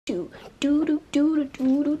Do do do do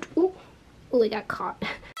do do do. Oh, I got caught.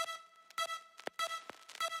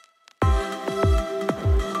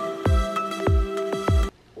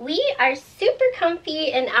 We are super comfy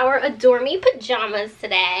in our Adore Me pajamas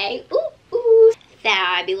today. Ooh, ooh,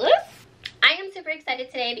 fabulous. I am super excited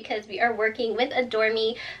today because we are working with Adore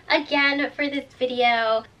Me again for this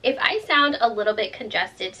video. If I sound a little bit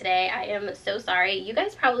congested today, I am so sorry. You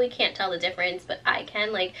guys probably can't tell the difference, but I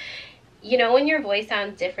can. Like, you know when your voice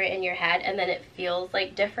sounds different in your head and then it feels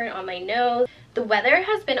like different on my nose? The weather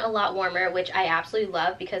has been a lot warmer, which I absolutely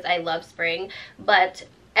love because I love spring, but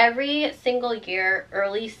every single year,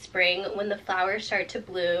 early spring, when the flowers start to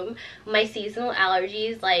bloom, my seasonal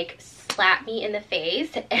allergies like slap me in the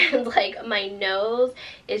face, and like my nose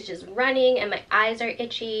is just running and my eyes are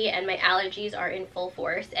itchy and my allergies are in full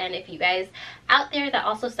force. And if you guys out there that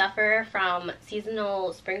also suffer from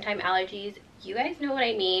seasonal springtime allergies, you guys know what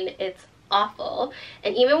I mean. It's awful.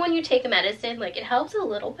 And even when you take a medicine, like, it helps a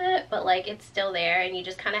little bit, but like it's still there and you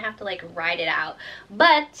just kind of have to like ride it out.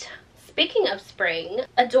 But speaking of spring,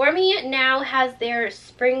 Adore Me now has their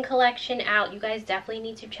spring collection out. You guys definitely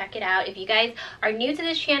need to check it out. If you guys are new to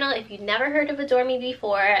this channel, if you've never heard of Adore Me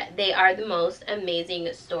before, they are the most amazing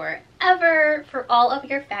store ever for all of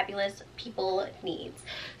your fabulous people needs.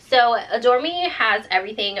 So Adore Me has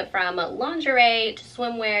everything from lingerie to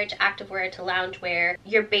swimwear to activewear to loungewear,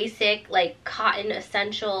 your basic like cotton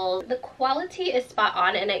essentials. The quality is spot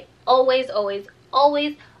on, and I always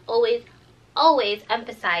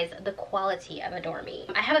emphasize the quality of Adore Me.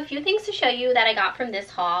 I have a few things to show you that I got from this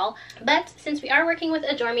haul, but since we are working with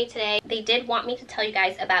Adore Me today, they did want me to tell you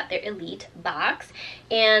guys about their Elite box.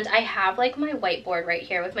 And I have like my whiteboard right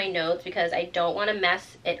here with my notes because I don't want to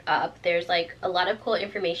mess it up. There's like a lot of cool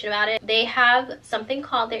information about it. They have something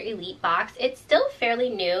called their Elite box. It's still fairly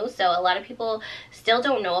new, so a lot of people still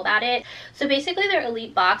don't know about it. So basically their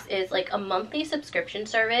Elite box is like a monthly subscription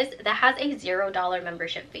service that has a $0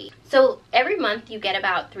 membership fee. So every month you get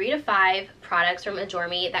about 3 to 5 products from Adore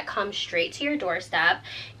Me that come straight to your doorstep,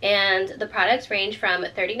 and the products range from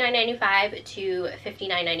 $39.95 to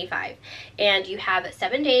 $59.95, and you have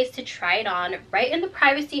 7 days to try it on right in the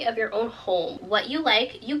privacy of your own home. What you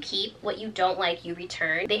like, you keep. What you don't like, you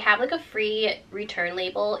return. They have like a free return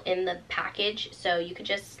label in the package, so you could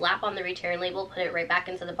just slap on the return label, put it right back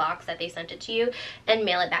into the box that they sent it to you, and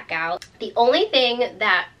mail it back out. The only thing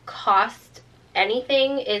that costs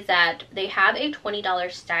anything is that they have a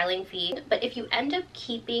 $20 styling fee, but if you end up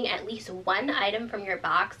keeping at least one item from your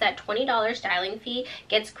box, that $20 styling fee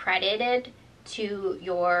gets credited to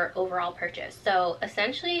your overall purchase. So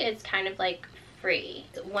essentially it's kind of like free.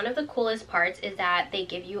 One of the coolest parts is that they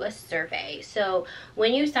give you a survey. So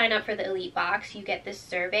when you sign up for the Elite box, you get this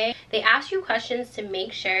survey. They ask you questions to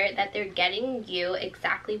make sure that they're getting you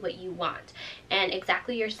exactly what you want and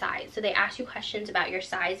exactly your size. So they ask you questions about your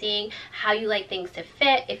sizing, how you like things to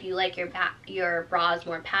fit, if you like your bras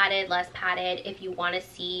more padded, less padded, if you want to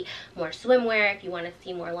see more swimwear, if you want to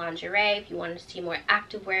see more lingerie, if you want to see more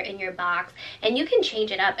activewear in your box, and you can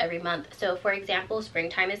change it up every month. So for example,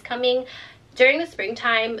 springtime is coming. During the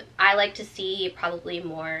springtime, I like to see probably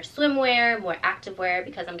more swimwear, more activewear,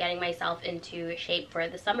 because I'm getting myself into shape for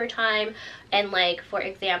the summertime. And like, for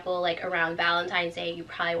example, like around Valentine's Day, you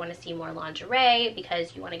probably want to see more lingerie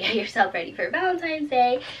because you want to get yourself ready for Valentine's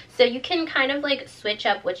Day. So you can kind of like switch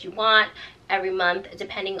up what you want every month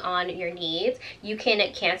depending on your needs. You can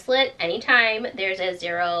cancel it anytime. There's a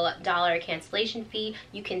 $0 cancellation fee.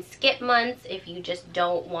 You can skip months if you just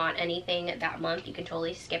don't want anything that month. You can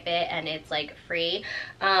totally skip it and it's like free.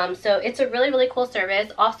 So it's a really cool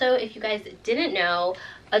service. Also, if you guys didn't know,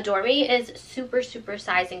 Adore Me is super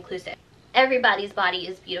size inclusive. Everybody's body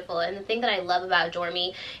is beautiful, and the thing that I love about Adore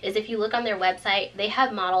Me is if you look on their website, they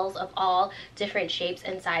have models of all different shapes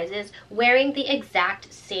and sizes wearing the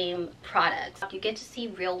exact same products. You get to see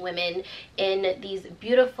real women in these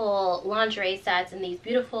beautiful lingerie sets and these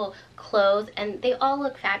beautiful clothes, and they all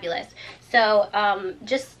look fabulous. So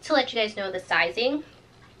just to let you guys know the sizing,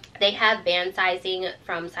 they have band sizing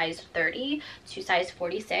from size 30 to size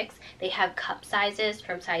 46. They have cup sizes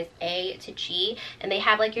from size A to G, and they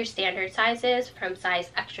have like your standard sizes from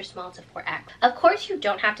size extra small to 4X. Of course, you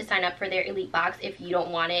don't have to sign up for their Elite box if you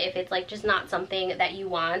don't want it. If it's like just not something that you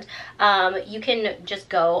want, you can just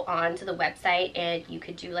go on to the website and you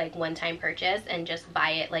could do like one-time purchase and just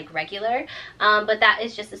buy it like regular. But that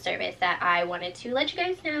is just a service that I wanted to let you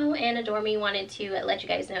guys know, and Adore Me wanted to let you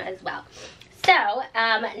guys know as well. So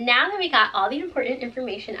now that we got all the important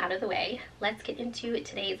information out of the way, let's get into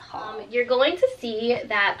today's haul. You're going to see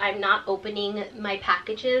that I'm not opening my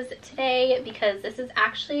packages today because this is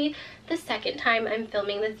actually the second time I'm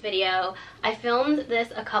filming this video. I filmed this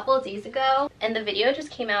a couple of days ago and the video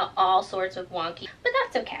just came out all sorts of wonky, but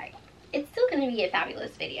that's okay. It's still going to be a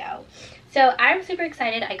fabulous video. So I'm super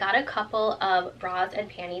excited. I got a couple of bras and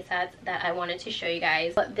panty sets that I wanted to show you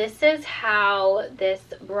guys. But this is how this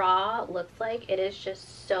bra looks like. It is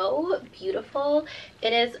just so beautiful.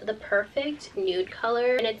 It is the perfect nude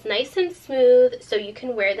color and it's nice and smooth, so you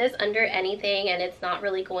can wear this under anything and it's not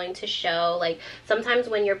really going to show. Like sometimes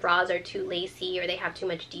when your bras are too lacy or they have too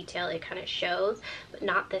much detail, it kind of shows, but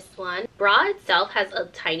not this one. Bra itself has a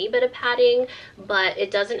tiny bit of padding, but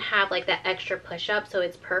it doesn't have like that extra push-up, so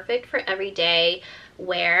it's perfect for everyday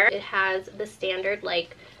wear. It has the standard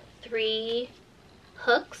like 3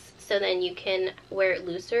 hooks, so then you can wear it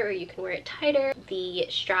looser or you can wear it tighter. The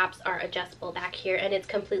straps are adjustable back here and it's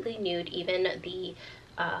completely nude, even the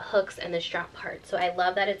hooks and the strap part. So I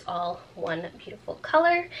love that it's all one beautiful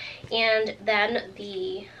color. And then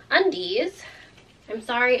the undies, I'm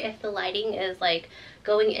sorry if the lighting is like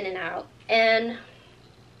going in and out, and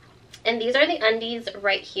these are the undies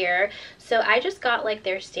right here. So I just got like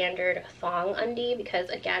their standard thong undie because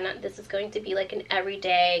again, this is going to be like an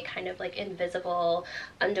everyday kind of like invisible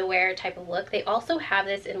underwear type of look. They also have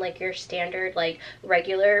this in like your standard like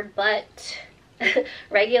regular butt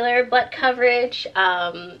coverage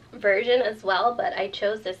version as well, but I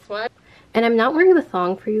chose this one. And I'm not wearing the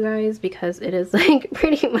thong for you guys because it is like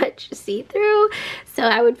pretty much see-through, so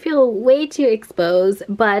I would feel way too exposed,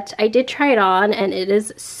 but I did try it on and it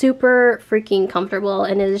is super freaking comfortable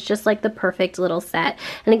and it is just like the perfect little set.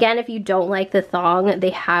 And again, if you don't like the thong,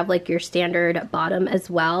 they have like your standard bottom as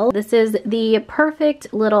well. This is the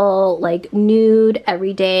perfect little like nude,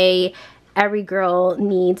 everyday, every girl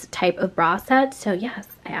needs type of bra set. So yes,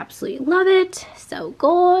 I absolutely love it. So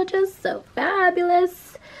gorgeous, so fabulous.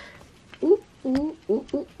 Ooh, ooh, ooh,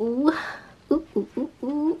 ooh, ooh. Ooh, ooh, ooh,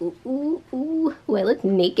 ooh, ooh, ooh. Ooh, I look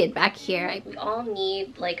naked back here. We all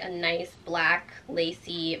need like a nice black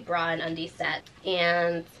lacy bra and undie set,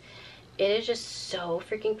 and it is just so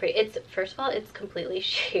freaking pretty. It's, first of all, it's completely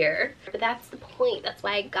sheer, but that's the point. That's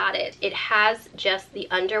why I got it. It has just the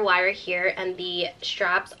underwire here and the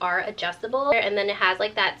straps are adjustable, and then it has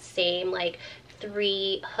like that same like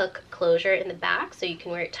 3 hook closure in the back, so you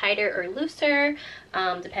can wear it tighter or looser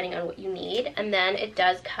depending on what you need. And then it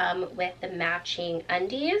does come with the matching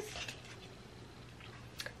undies,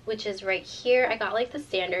 which is right here. I got like the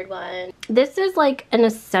standard one. This is like an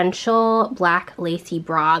essential black lacy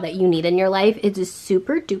bra that you need in your life. It is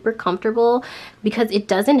super duper comfortable because it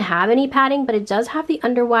doesn't have any padding, but it does have the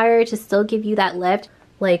underwire to still give you that lift.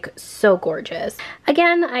 Like so gorgeous.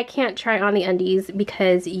 Again, I can't try on the undies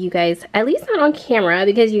because you guys, at least not on camera,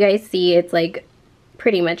 because you guys see it's like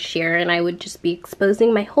pretty much sheer and I would just be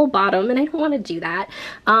exposing my whole bottom and I don't want to do that.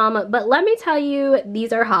 But let me tell you,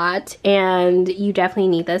 these are hot and you definitely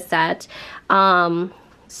need this set.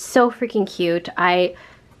 So freaking cute.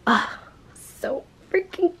 So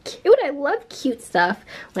freaking cute. I love cute stuff.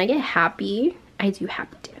 When I get happy, I do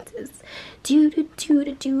happy dances. Do do do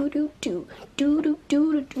do do do do do do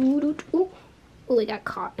do do do. Oh, I got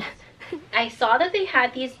caught. I saw that they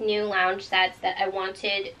had these new lounge sets that I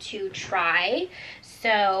wanted to try.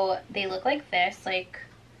 So they look like this. Like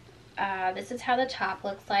this is how the top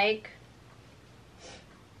looks like.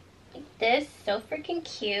 This, so freaking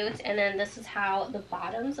cute. And then this is how the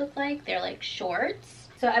bottoms look like. They're like shorts.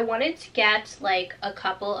 So I wanted to get like a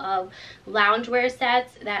couple of loungewear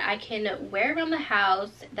sets that I can wear around the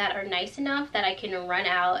house that are nice enough that I can run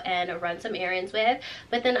out and run some errands with,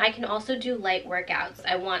 but then I can also do light workouts.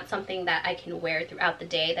 I want something that I can wear throughout the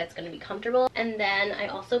day that's going to be comfortable. And then I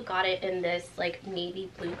also got it in this like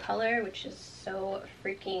navy blue color, which is so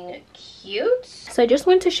freaking cute. So I just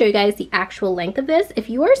wanted to show you guys the actual length of this. If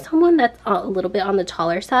you are someone that's a little bit on the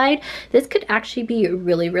taller side, this could actually be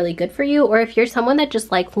really, really good for you. Or if you're someone that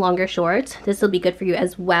just likes longer shorts, this will be good for you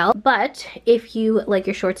as well. But if you like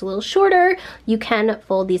your shorts a little shorter, you can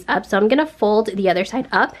fold these up. So I'm gonna fold the other side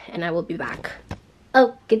up and I will be back.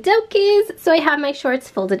 Okie dokies, so I have my shorts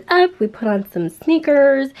folded up. We put on some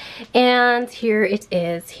sneakers and here it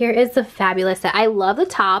is. Here is the fabulous set. I love the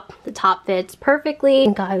top. The top fits perfectly.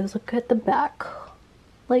 And guys, look at the back.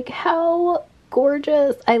 Like how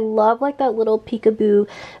gorgeous. I love like that little peekaboo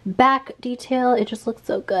back detail. It just looks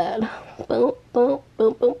so good. Boom, boom,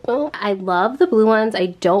 boom, boom, boom. I love the blue ones. I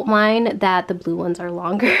don't mind that the blue ones are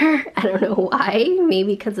longer. I don't know why.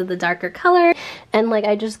 Maybe because of the darker color. And like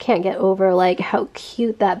I just can't get over like how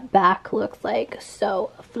cute that back looks like.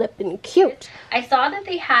 So flippin' cute. I saw that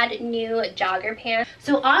they had new jogger pants.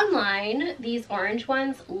 So online, these orange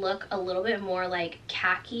ones look a little bit more like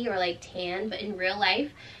khaki or like tan, but in real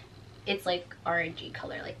life, it's like orangey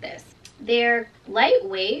color like this. They're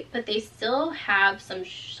lightweight, but they still have some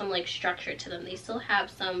like structure to them. They still have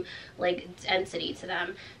some like density to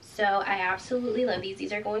them. So I absolutely love these.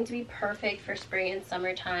 These are going to be perfect for spring and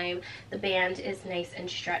summertime. The band is nice and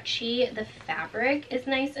stretchy. The fabric is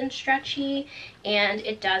nice and stretchy. And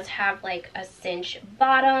it does have like a cinch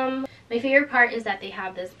bottom. My favorite part is that they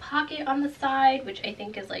have this pocket on the side, which I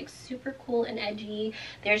think is like super cool and edgy.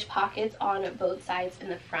 There's pockets on both sides in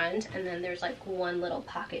the front, and then there's like one little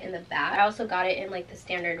pocket in the back. I also got it in like the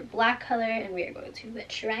standard black color, and we are going to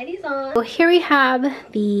try these on. So here we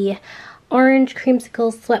have the orange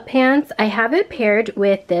creamsicle sweatpants. I have it paired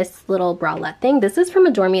with this little bralette thing. This is from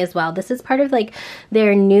Adore Me as well. This is part of like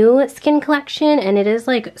their new skin collection, and it is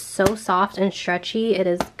like so soft and stretchy. It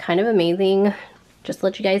is kind of amazing. Just to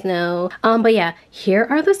let you guys know. But yeah, here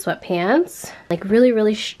are the sweatpants. Like really,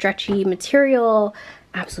 really stretchy material.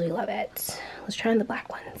 Absolutely love it. Let's try on the black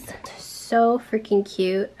ones. So freaking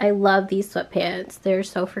cute. I love these sweatpants. They're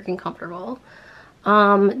so freaking comfortable.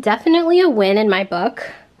 Definitely a win in my book.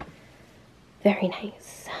 Very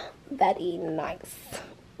nice. Very nice.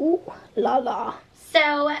 Ooh, la la.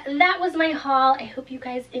 So that was my haul. I hope you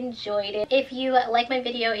guys enjoyed it. If you like my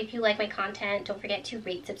video, if you like my content, don't forget to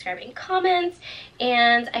rate, subscribe, and comment.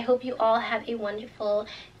 And I hope you all have a wonderful,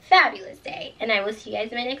 fabulous day. And I will see you guys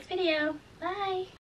in my next video. Bye.